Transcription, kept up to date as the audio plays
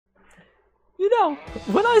You know,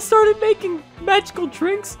 when I started making magical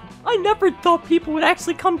drinks, I never thought people would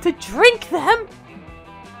actually come to drink them.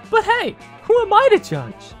 But hey, who am I to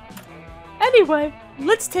judge? Anyway,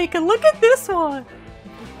 let's take a look at this one.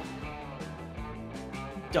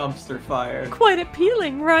 Dumpster fire. Quite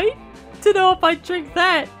appealing, right? To know if I drink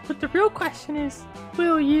that, but the real question is,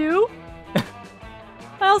 will you?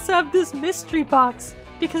 I also have this mystery box,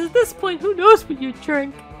 because at this point, who knows what you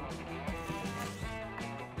drink?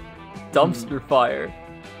 Dumpster fire.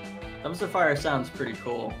 Dumpster fire sounds pretty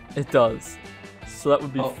cool. It does. So that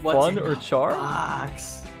would be fun or charm?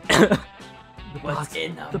 Box? What's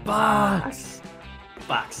in the box?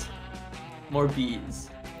 Box. More bees.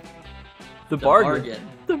 The bargain.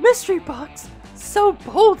 The mystery box. So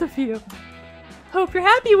bold of you. Hope you're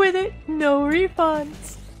happy with it. No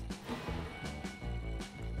refunds.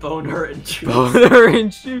 Boner and juice. Boner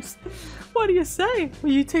and juice. What do you say?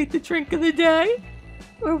 Will you take the drink of the day?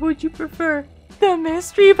 Or would you prefer the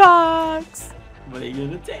mystery box? What are you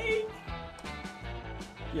gonna take?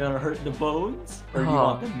 You wanna hurt the bones? Or do you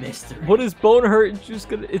want the mystery? What is bone hurt and juice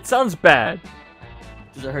gonna... It sounds bad.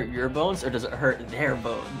 Does it hurt your bones or does it hurt their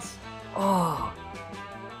bones? Oh.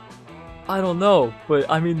 I don't know, but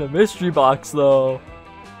I mean the mystery box though.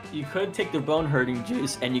 You could take the bone hurting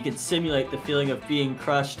juice and you could simulate the feeling of being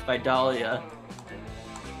crushed by Dahlia.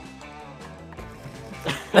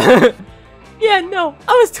 Yeah, no,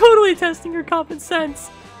 I was totally testing your common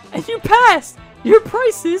sense. And you passed! Your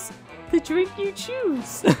price is the drink you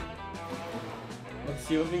choose. Let's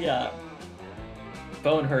see what we got.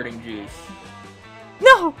 Bone hurting juice.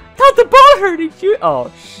 No, not the bone hurting juice!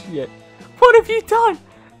 Oh, shit. What have you done?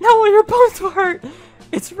 Now all your bones will hurt.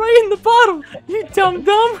 It's right in the bottle, you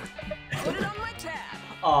dum-dum. Put it on my tab.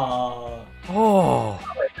 Aww. Oh.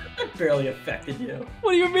 That barely affected you.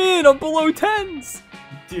 What do you mean? I'm below 10s.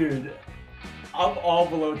 Dude, I'm all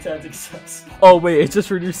below 10s except... Oh wait, it just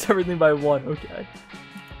reduced everything by 1, okay.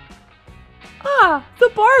 Ah, the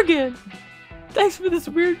bargain! Thanks for this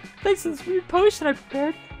weird potion I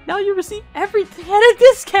prepared. Now you receive everything at a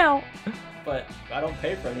discount! But I don't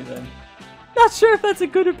pay for anything. Not sure if that's a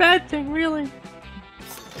good or bad thing, really.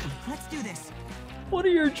 Let's do this. What do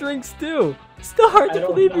your drinks do? Still hard to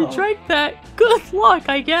believe you drank that. Good luck,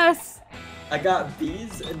 I guess. I got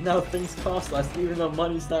bees, and now things cost less, even though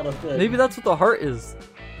money's not a thing. Maybe that's what the heart is.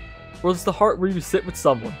 Or it's the heart where you sit with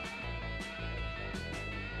someone.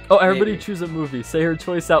 Oh, everybody choose a movie. Say her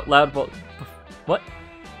choice out loud about... What?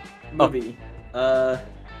 Movie. Oh.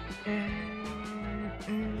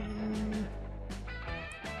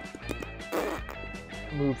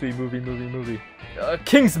 Movie.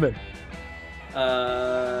 Kingsman!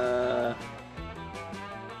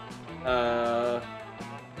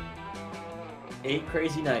 8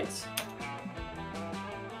 Crazy Nights.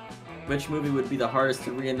 Which movie would be the hardest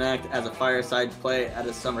to reenact as a fireside play at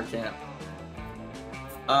a summer camp?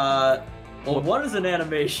 Well, one is an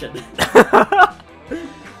animation.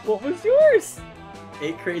 What was yours?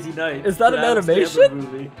 8 Crazy Nights. Is that an animation?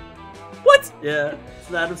 Movie. What? Yeah, it's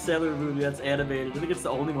an Adam Sandler movie that's animated. I think it's the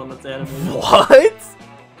only one that's animated. What?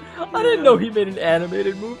 I didn't know he made an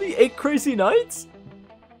animated movie. 8 Crazy Nights?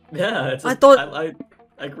 Yeah,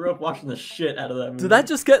 I grew up watching the shit out of that movie. Did that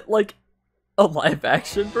just get like a live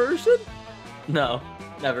action version? No,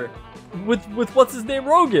 never. With what's his name,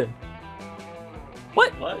 Rogan?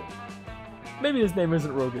 What? What? Maybe his name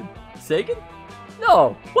isn't Rogan. Sagan?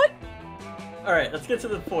 No. What? All right, let's get to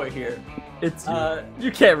the point here. It's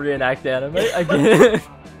you can't reenact anime. I get it.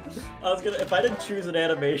 If I didn't choose an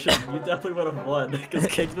animation, you definitely would have won because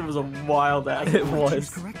Kingsman was a wild ass. It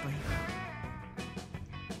was.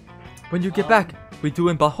 When you get back, we do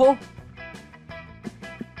in Baho.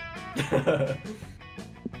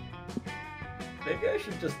 Maybe I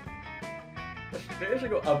should just. Maybe I should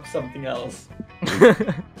go up something else.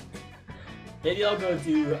 Maybe I'll go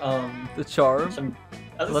do the charm.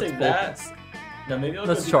 I was gonna say that. No, maybe I'll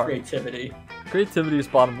go do creativity. Creativity is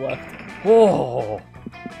bottom left. Whoa.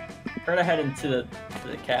 We're gonna head into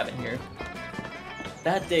the cabin here.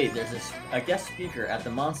 That day, there's a guest speaker at the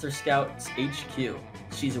Monster Scouts HQ.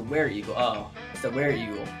 She's a were-eagle. Oh, it's a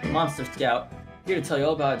were-eagle. Monster Scout, here to tell you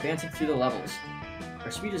all about advancing through the levels.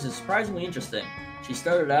 Her speech is surprisingly interesting. She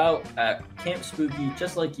started out at Camp Spooky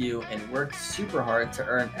just like you and worked super hard to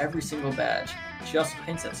earn every single badge. She also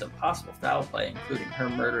hints at some possible foul play, including her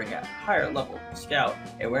murdering a higher level scout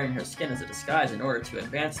and wearing her skin as a disguise in order to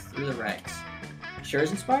advance through the ranks. Sure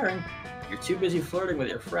is inspiring. You're too busy flirting with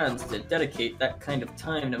your friends to dedicate that kind of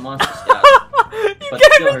time to Monster Scout. You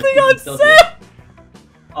get everything on set!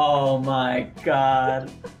 Oh my god.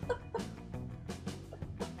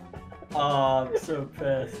 Oh, I'm so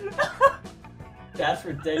pissed. That's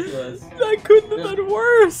ridiculous. That couldn't have been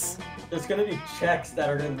worse. There's gonna be checks that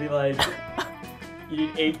are gonna be like, you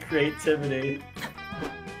need 8 creativity.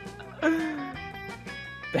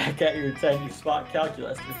 Back at your 10, you spot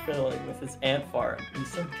Calculaster fiddling with his ant farm.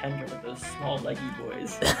 He's so tender with those small leggy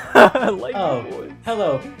boys. Boys.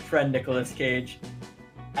 Hello, friend Nicolas Cage.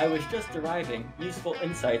 I was just deriving useful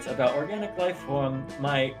insights about organic life from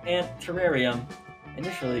my ant terrarium.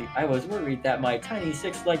 Initially, I was worried that my tiny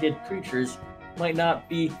 6-legged creatures might not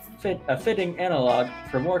be a fitting analog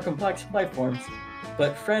for more complex life forms,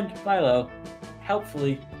 but friend Milo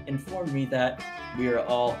helpfully informed me that we are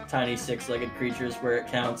all tiny 6-legged creatures where it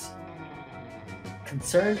counts.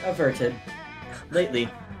 Concern averted. Lately,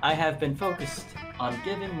 I have been focused on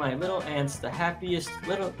giving my little ants the happiest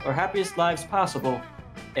lives possible.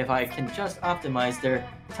 If I can just optimize their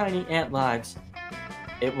tiny ant lives,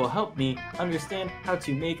 it will help me understand how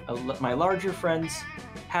to make my larger friends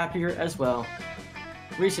happier as well.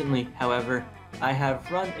 Recently, however, I have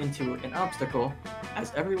run into an obstacle.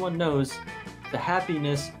 As everyone knows, the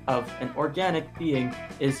happiness of an organic being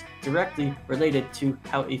is directly related to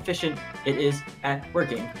how efficient it is at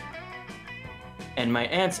working. And my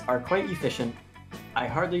ants are quite efficient. I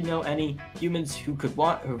hardly know any humans who could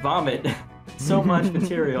vomit so much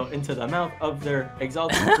material into the mouth of their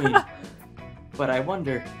exalted queen. But I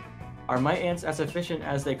wonder, are my ants as efficient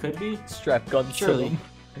as they could be? Strap guns. Surely,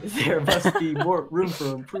 there must be more room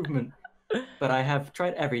for improvement. But I have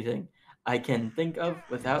tried everything I can think of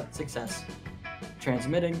without success.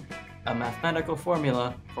 Transmitting a mathematical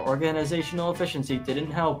formula for organizational efficiency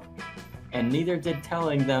didn't help, and neither did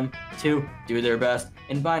telling them to do their best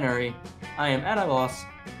in binary. I am at a loss.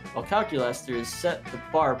 While calculasters set the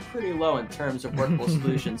bar pretty low in terms of workable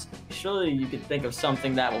solutions, surely you could think of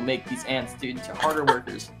something that will make these ants into harder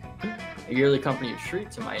workers. A yearly company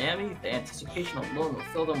retreat to Miami, the anticipation alone will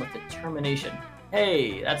fill them with determination.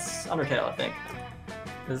 Hey, that's Undertale, I think.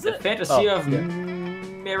 Is The it? fantasy of yeah.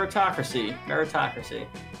 meritocracy. Meritocracy.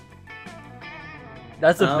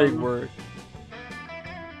 That's a big word.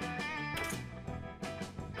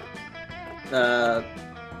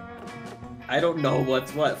 I don't know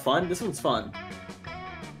what's what. Fun? This one's fun.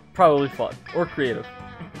 Probably fun or creative.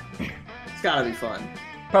 It's gotta be fun.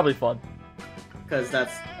 Probably fun. Because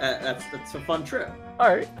that's a fun trip. All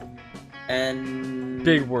right. And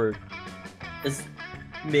Big word.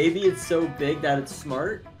 Maybe it's so big that it's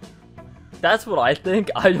smart. That's what I think.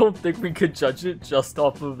 I don't think we could judge it just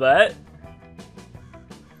off of that.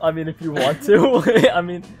 I mean, if you want to. I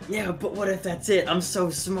mean. Yeah, but what if that's it? I'm so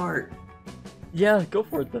smart. Yeah, go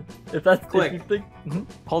for it then. If that's Quick. If you think.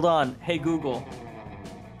 Hold on. Hey Google.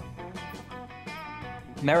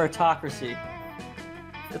 Meritocracy.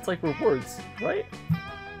 It's like rewards, right?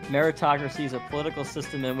 Meritocracy is a political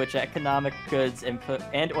system in which economic goods and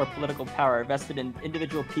or political power are vested in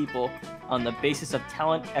individual people on the basis of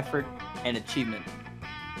talent, effort, and achievement.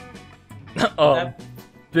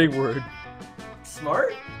 Big word.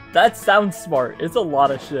 Smart? That sounds smart. It's a lot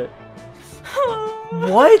of shit.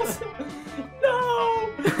 What?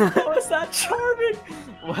 No! How is that charming?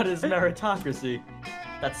 What is meritocracy?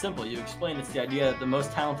 That's simple. You explain it's the idea that the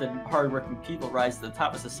most talented, hardworking people rise to the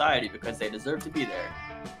top of society because they deserve to be there.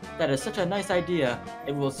 That is such a nice idea.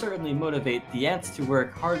 It will certainly motivate the ants to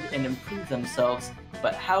work hard and improve themselves,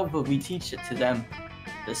 but how will we teach it to them?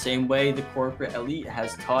 The same way the corporate elite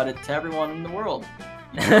has taught it to everyone in the world.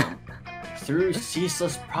 Through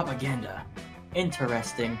ceaseless propaganda.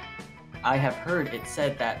 Interesting. I have heard it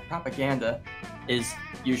said that propaganda is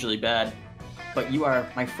usually bad, but you are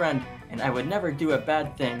my friend, and I would never do a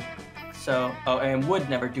bad thing. And would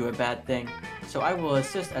never do a bad thing. So I will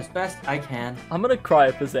assist as best I can. I'm gonna cry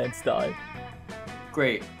if his ants die.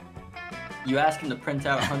 Great. You ask him to print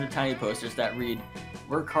out 100 tiny posters that read,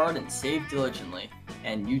 "Work hard and save diligently,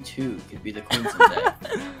 and you too could be the queen someday."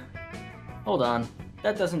 Hold on.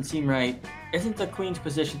 That doesn't seem right. Isn't the queen's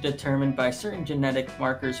position determined by certain genetic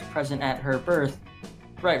markers present at her birth?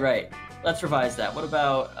 Right. Let's revise that. What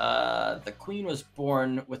about, the queen was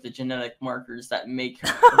born with the genetic markers that make her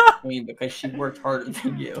the queen because she worked harder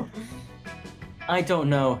than you? I don't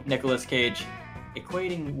know, Nicolas Cage.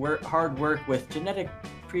 Equating hard work with genetic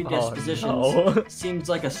predispositions seems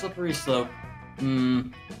like a slippery slope.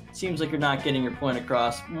 Seems like you're not getting your point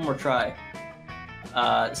across. One more try.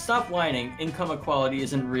 Stop whining. Income equality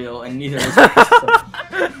isn't real, and neither is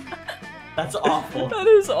racism. That's awful. That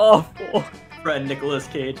is awful. Friend Nicolas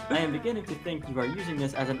Cage, I am beginning to think you are using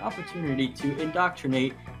this as an opportunity to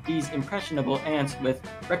indoctrinate these impressionable ants with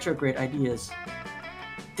retrograde ideas.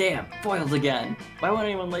 Damn, foiled again. Why won't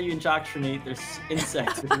anyone let you indoctrinate their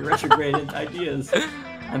insects with your retrograde ideas?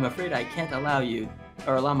 I'm afraid I can't allow you.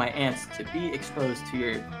 or allow my aunts to be exposed to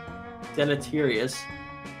your deleterious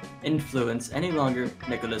influence any longer,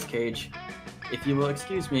 Nicolas Cage. If you will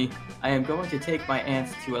excuse me, I am going to take my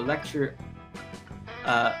aunts to a lecture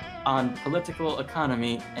on political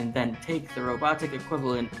economy and then take the robotic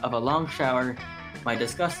equivalent of a long shower. My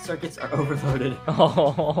disgust circuits are overloaded.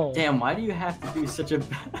 Oh. Damn, why do you have to do such a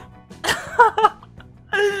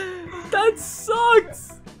That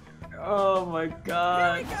sucks! Oh my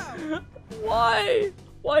god. Why?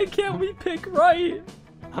 Why can't we pick right?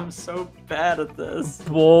 I'm so bad at this.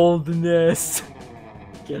 Boldness.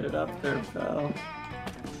 Get it up there, pal.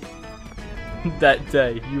 That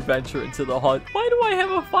day, you venture into the hunt. Why do I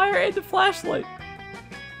have a fire and a flashlight?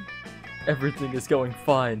 Everything is going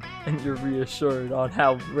fine, and you're reassured on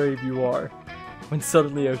how brave you are. When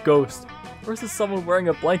suddenly a ghost, or is it someone wearing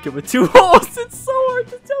a blanket with 2 holes? It's so hard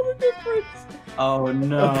to tell the difference. Oh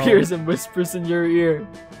no. Appears and whispers in your ear.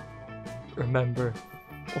 Remember.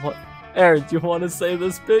 What? Aaron, do you want to say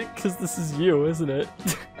this bit? Because this is you, isn't it?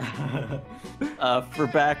 For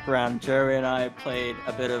background, Jerry and I played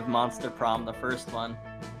a bit of Monster Prom, the first one,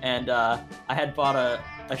 and I had bought a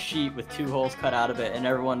sheet with 2 holes cut out of it, and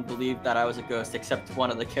everyone believed that I was a ghost except one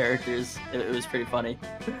of the characters. It was pretty funny.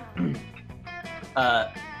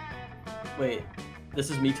 Wait, this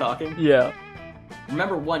is me talking? Yeah.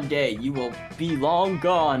 Remember, one day you will be long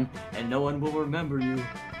gone, and no one will remember you.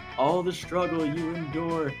 All the struggle you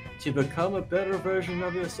endure to become a better version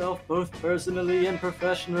of yourself, both personally and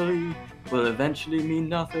professionally, will eventually mean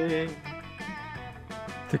nothing.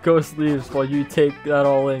 The ghost leaves while you take that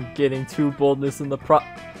all in, gaining 2 boldness in the Why'd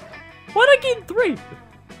I gain 3?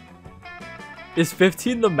 Is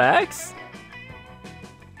 15 the max?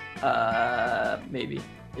 Maybe.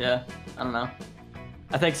 Yeah, I don't know.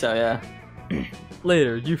 I think so, yeah.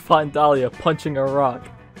 Later, you find Dahlia punching a rock,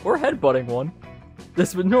 or headbutting one.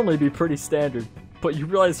 This would normally be pretty standard, but you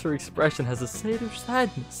realize her expression has a shade of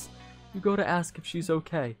sadness. You go to ask if she's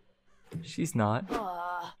okay. She's not.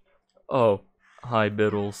 Oh, hi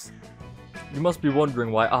Biddles. You must be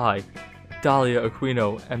wondering why I, Dahlia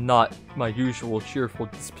Aquino, am not my usual cheerful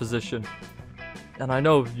disposition. And I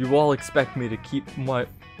know you all expect me to keep my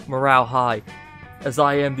morale high, as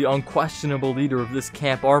I am the unquestionable leader of this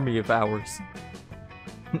camp army of ours.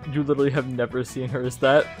 You literally have never seen her as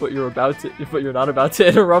that, but you're not about to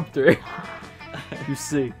interrupt her. You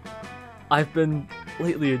see, I've been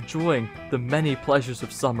lately enjoying the many pleasures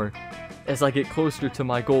of summer as I get closer to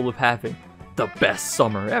my goal of having the best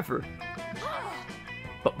summer ever.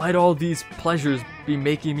 But might all these pleasures be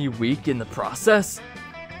making me weak in the process?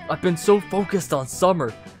 I've been so focused on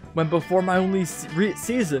summer, when before my only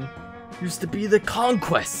season used to be the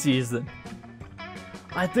conquest season.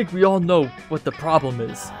 I think we all know what the problem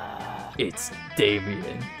is. It's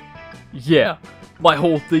Damien. Yeah, my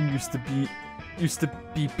whole thing used to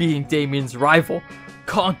be being Damien's rival,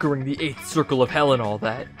 conquering the 8th circle of hell and all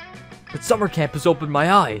that. But summer camp has opened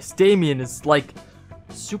my eyes. Damien is like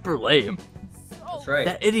super lame. That's right.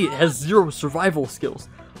 That idiot has 0 survival skills.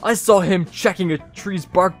 I saw him checking a tree's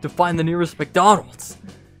bark to find the nearest McDonald's.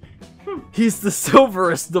 He's the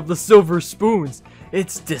silverest of the silver spoons.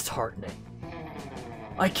 It's disheartening.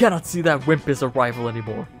 I cannot see that wimp as a rival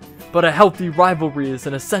anymore, but a healthy rivalry is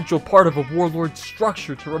an essential part of a warlord's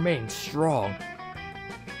structure to remain strong.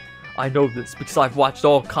 I know this because I've watched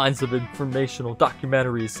all kinds of informational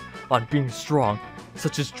documentaries on being strong,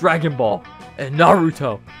 such as Dragon Ball and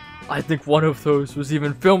Naruto. I think one of those was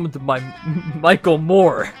even filmed by Michael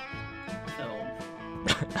Moore.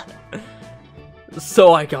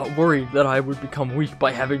 So I got worried that I would become weak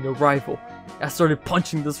by having a rival. I started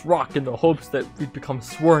punching this rock in the hopes that we'd become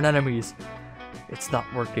sworn enemies. It's not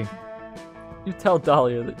working. You tell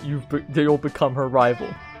Dahlia that you'll become her rival.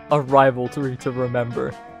 A rivalry to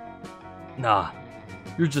remember. Nah,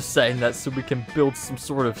 you're just saying that so we can build some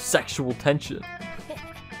sort of sexual tension.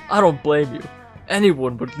 I don't blame you.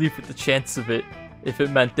 Anyone would leave with the chance of it if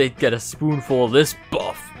it meant they'd get a spoonful of this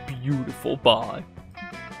buff, beautiful bod.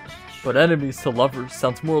 But enemies to lovers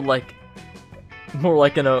sounds more like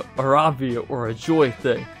an Arabi or a Joy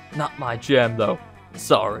thing. Not my jam though.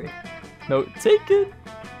 Sorry. Note taken.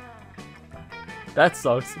 That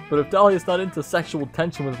sucks, but if Dahlia's not into sexual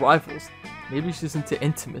tension with rivals, maybe she's into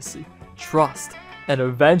intimacy, trust, and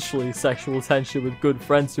eventually sexual tension with good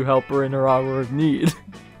friends who help her in her hour of need.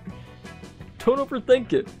 Don't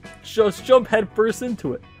overthink it. Just jump headfirst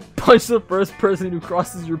into it. Punch the first person who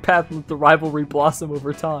crosses your path and let the rivalry blossom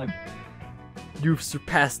over time. You've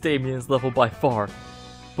surpassed Damien's level by far.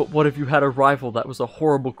 But what if you had a rival that was a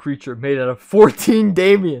horrible creature made out of 14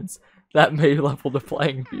 Damiens? That may level the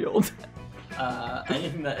playing field.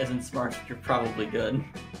 Anything that isn't smart, you're probably good.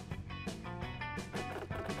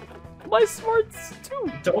 my smarts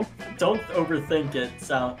too. Don't overthink it.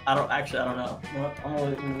 I don't know. You know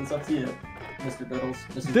what? It's up to you, Mr. Biddles.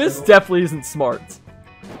 Mr. This Biddles. definitely isn't smart.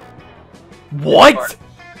 What?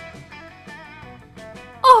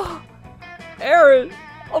 Oh, Aaron,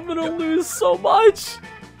 I'm gonna lose so much.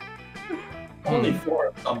 Only 4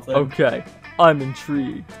 or something. Okay, I'm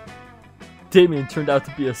intrigued. Damien turned out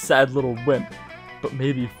to be a sad little wimp, but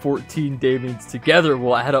maybe 14 Damiens together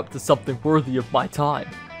will add up to something worthy of my time.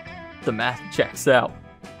 The math checks out.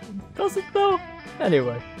 Does it though?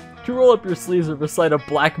 Anyway, you roll up your sleeves and recite a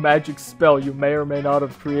black magic spell you may or may not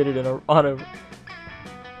have created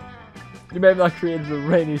You may have not created a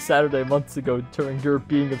rainy Saturday months ago during your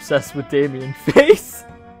being obsessed with Damien face.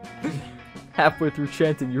 Halfway through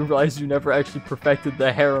chanting, you realize you never actually perfected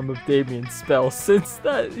the harem of Damien's spell. Since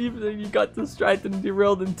that evening, you got distracted and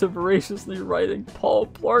derailed into voraciously writing Paul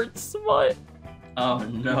Blart smut. Oh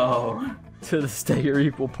no. To this day, you're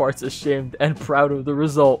equal parts ashamed and proud of the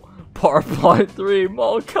result. Par Plot 3,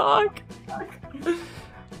 Mallcock.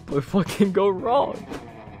 What fucking go wrong?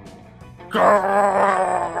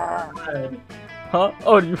 Huh?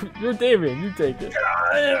 Oh, you're Damien. You take it.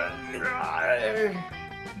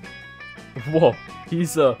 Whoa,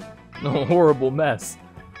 he's a horrible mess.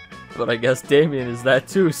 But I guess Damien is that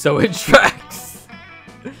too, so it tracks.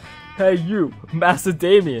 Hey you,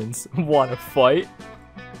 Macedamians, wanna fight?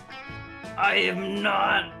 I am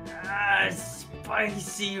not a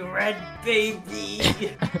spicy red baby.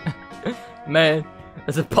 Man,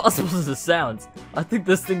 as impossible as it sounds, I think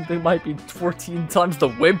this thing might be 14 times the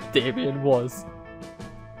wimp Damien was.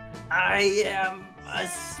 I am a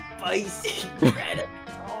spicy red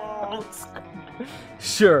adult.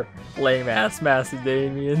 Sure, lame ass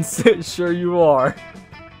Macedamians. Sure you are.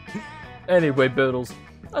 Anyway, Biddles,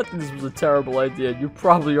 I think this was a terrible idea. You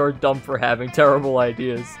probably are dumb for having terrible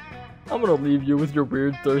ideas. I'm gonna leave you with your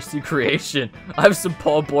weird, thirsty creation. I have some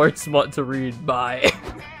Paul Blart smut to read. Bye.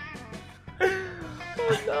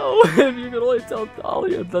 Oh no, if you could only tell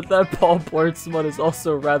Dahlia that Paul Blart smut is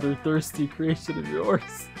also a rather thirsty creation of yours.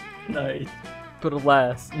 Nice. But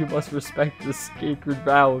alas, you must respect the sacred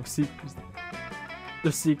vow of secrecy.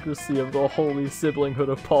 The secrecy of the holy siblinghood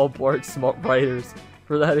of Paul Blart smut writers,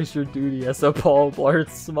 for that is your duty as a Paul Blart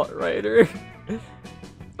smut writer.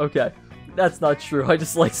 Okay, that's not true. I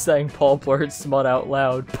just like saying Paul Blart smut out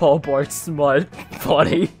loud. Paul Blart smut.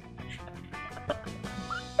 Funny.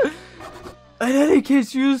 In any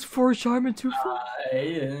case, use for charm and two fun.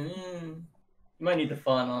 You might need the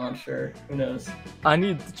fun, I'm not sure. Who knows? I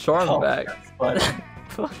need the charm back. But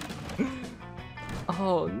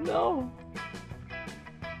Oh no.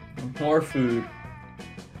 more food.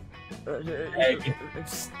 Egg.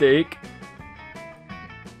 Steak.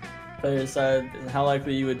 Player decide how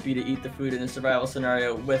likely you would be to eat the food in a survival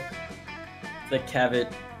scenario with the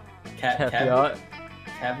caveat. Caveat.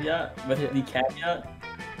 Caveat? With the caveat?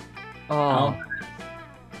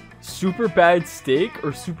 Super bad steak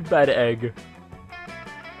or super bad egg?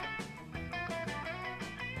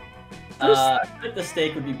 I think the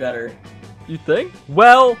steak would be better. You think?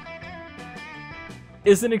 Well,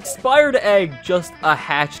 is an expired egg just a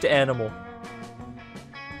hatched animal?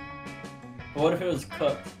 But what if it was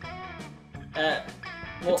cooked? Well,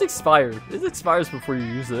 It's expired. It expires before you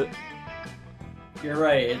use it. you're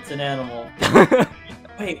right, it's an animal.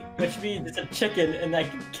 Wait, which means it's a chicken and I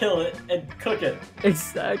can kill it and cook it.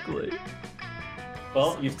 Exactly.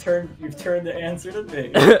 Well, you've turned the answer to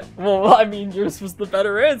me. Well, I mean, yours was the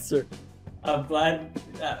better answer. I'm glad.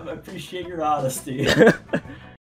 I appreciate your honesty.